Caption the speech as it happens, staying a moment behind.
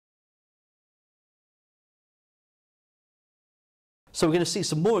So we're going to see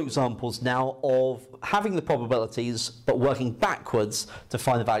some more examples now of having the probabilities but working backwards to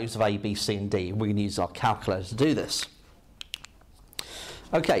find the values of A, B, C and D. We're going to use our calculator to do this.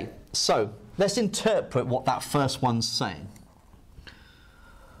 Okay, so let's interpret what that first one's saying.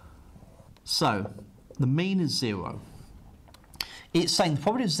 So the mean is 0. It's saying the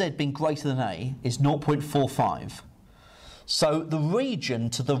probability of Z being greater than A is 0.45. So the region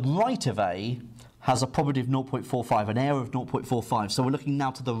to the right of A has a probability of 0.45, an area of 0.45. So we're looking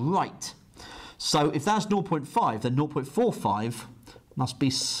now to the right. So if that's 0.5, then 0.45 must be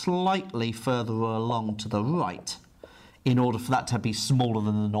slightly further along to the right in order for that to be smaller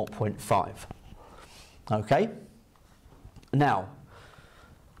than the 0.5. Okay? Now,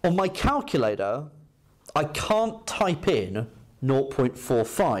 on my calculator, I can't type in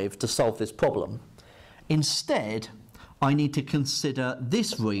 0.45 to solve this problem. Instead, I need to consider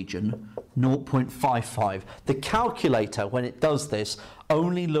this region 0.55. The calculator, when it does this,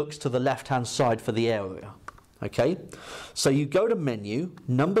 only looks to the left-hand side for the area. Okay? So you go to menu,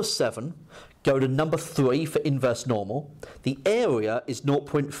 number 7, go to number 3 for inverse normal. The area is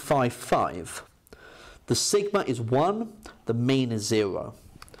 0.55. The sigma is 1, the mean is 0.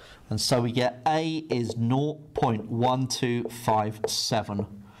 And so we get A is 0.1257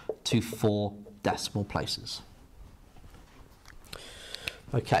 to 4 decimal places.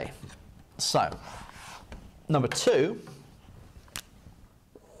 Okay, so number 2.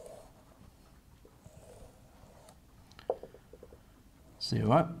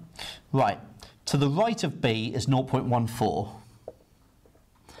 Zero. Right, to the right of B is 0.14.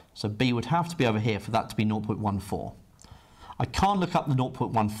 So B would have to be over here for that to be 0.14. I can't look up the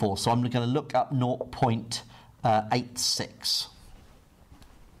 0.14, so I'm going to look up 0.86.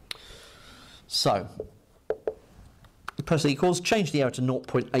 So, press equals, change the error to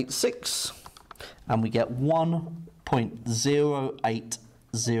 0.86, and we get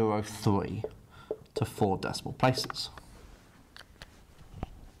 1.0803 to 4 decimal places.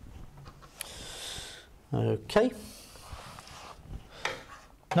 Okay.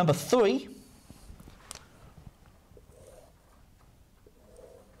 Number 3.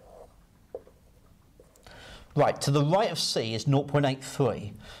 Right, to the right of C is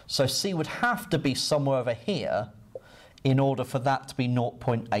 0.83. So C would have to be somewhere over here in order for that to be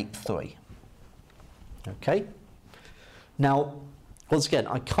 0.83. Okay? Now, once again,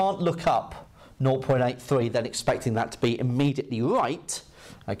 I can't look up 0.83 then expecting that to be immediately right,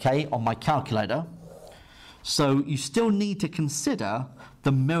 okay, on my calculator. So you still need to consider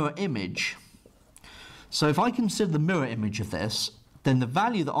the mirror image. So if I consider the mirror image of this, then the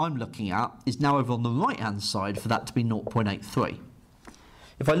value that I'm looking at is now over on the right-hand side for that to be 0.83.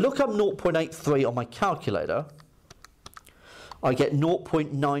 If I look up 0.83 on my calculator, I get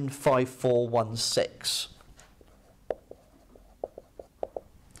 0.95416.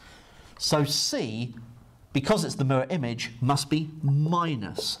 So C, because it's the mirror image, must be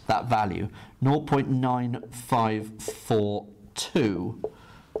minus that value, 0.9542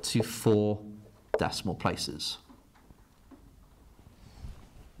 to 4 decimal places.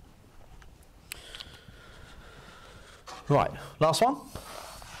 Right, last one.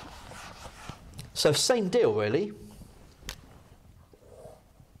 So same deal really.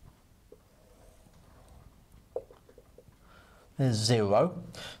 There's 0.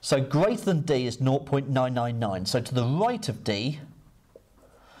 So greater than D is 0.999. So to the right of D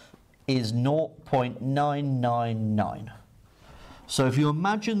is 0.999. So if you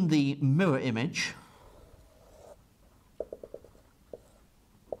imagine the mirror image,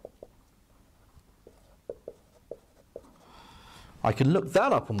 I can look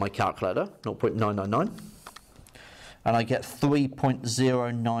that up on my calculator, 0.999, and I get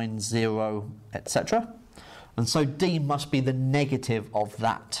 3.090, etc. And so D must be the negative of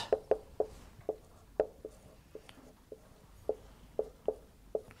that.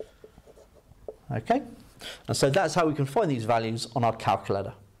 Okay, and so that's how we can find these values on our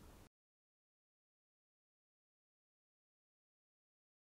calculator.